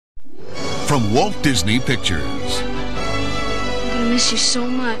from Walt Disney Pictures. I'm gonna miss you so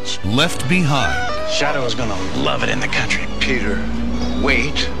much. Left Behind. Shadow is gonna love it in the country. Peter,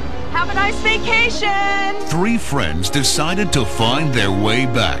 wait. Have a nice vacation! Three friends decided to find their way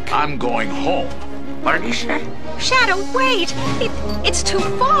back. I'm going home. What did he say? Shadow, wait! It's too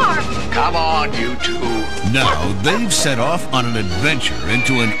far! Come on, you two. Now they've set off on an adventure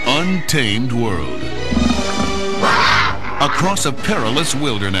into an untamed world. Across a perilous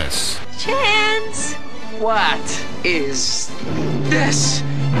wilderness. Chance! What is this?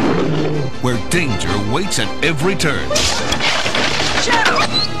 Where danger waits at every turn. Shadow!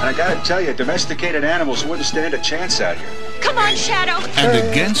 And I gotta tell you, domesticated animals wouldn't stand a chance out here. Come on, Shadow! And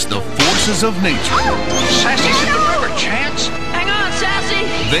against the forces of nature. Sassy's in the river, Chance. Hang on, Sassy!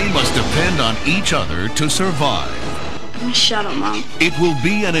 They must depend on each other to survive. I miss Shadow, Mom. It will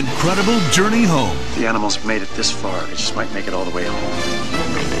be an incredible journey home. The animals made it this far. They just might make it all the way home.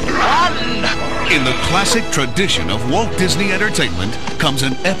 Run! In the classic tradition of Walt Disney Entertainment comes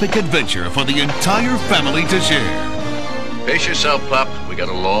an epic adventure for the entire family to share. Pace yourself, pup. We got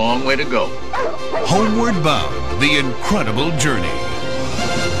a long way to go. Homeward Bound, the incredible journey.